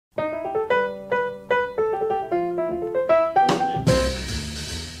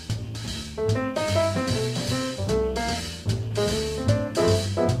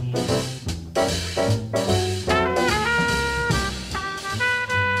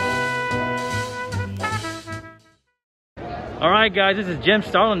All right, guys, this is Jim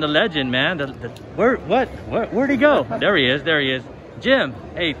Starlin, the legend, man. Where'd he go? There he is. Jim,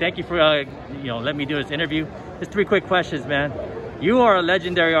 hey, thank you for letting me do this interview. Just 3 quick questions, man. You are a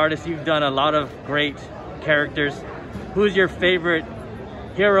legendary artist. You've done a lot of great characters. Who's your favorite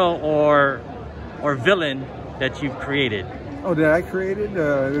hero or villain that you've created? Oh, that I created?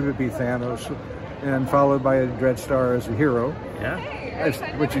 It would be Thanos, and followed by Dreadstarr as a hero. Yeah.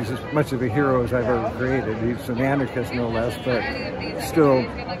 Which is as much of a hero as I've ever created. He's an anarchist, no less, but still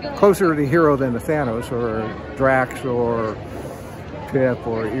closer to hero than the Thanos or Drax or Pip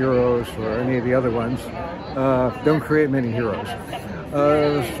or Eros or any of the other ones. Don't create many heroes.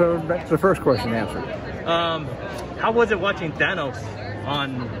 So that's the first question answered. How was it watching Thanos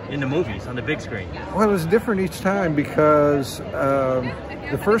in the movies, on the big screen? Well, it was different each time because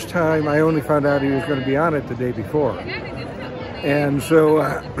the first time I only found out he was going to be on it the day before. And so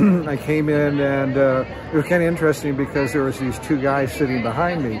I came in, and it was kind of interesting because there was these 2 guys sitting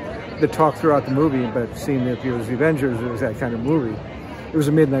behind me that talked throughout the movie, but seeing that it was the Avengers, it was that kind of movie. It was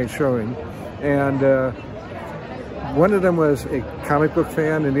a midnight showing, and one of them was a comic book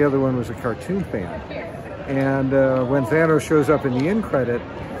fan and the other one was a cartoon fan. And when Thanos shows up in the end credit,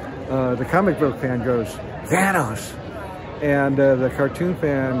 the comic book fan goes, "Thanos!" And the cartoon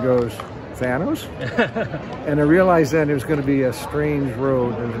fan goes, "Thanos?" And I realized then it was going to be a strange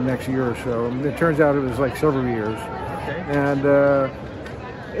road in the next year or so. And it turns out it was like several years. Okay. And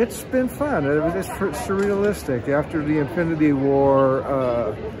it's been fun. It was just surrealistic. After the Infinity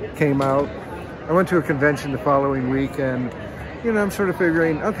War came out, I went to a convention the following week, and I'm sort of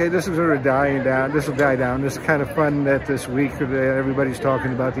figuring, okay, this is sort of dying down. This will die down. This is kind of fun that this week everybody's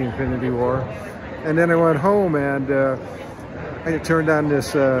talking about the Infinity War. And then I went home, and I turned on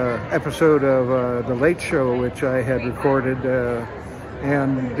this episode of The Late Show, which I had recorded,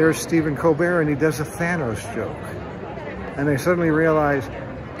 and there's Stephen Colbert, and he does a Thanos joke. And I suddenly realized,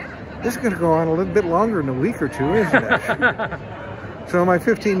 this is going to go on a little bit longer than a week or 2, isn't it? So my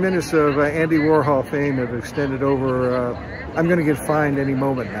 15 minutes of Andy Warhol fame have extended over, I'm going to get fined any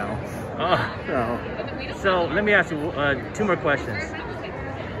moment now. So let me ask you 2 more questions.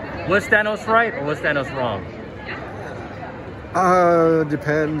 Was Thanos right or was Thanos wrong?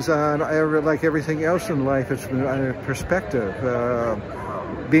 Depends on, like everything else in life, it's perspective.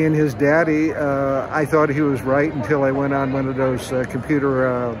 Being his daddy, I thought he was right until I went on one of those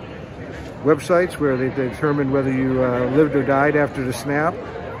computer websites where they determined whether you lived or died after the snap,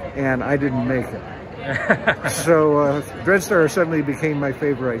 and I didn't make it. So Dreadstarr suddenly became my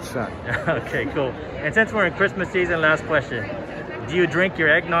favorite son. Okay, cool. And since we're in Christmas season, last question. Do you drink your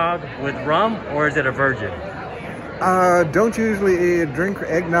eggnog with rum or is it a virgin? Don't usually drink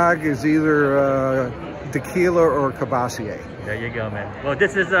eggnog. Is either tequila or Cabassier. There you go, man. Well,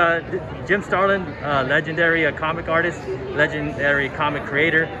 this is Jim Starlin, legendary comic artist, legendary comic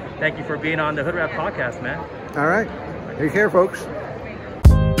creator. Thank you for being on the Hoodrat podcast, man. All right. Take care, folks.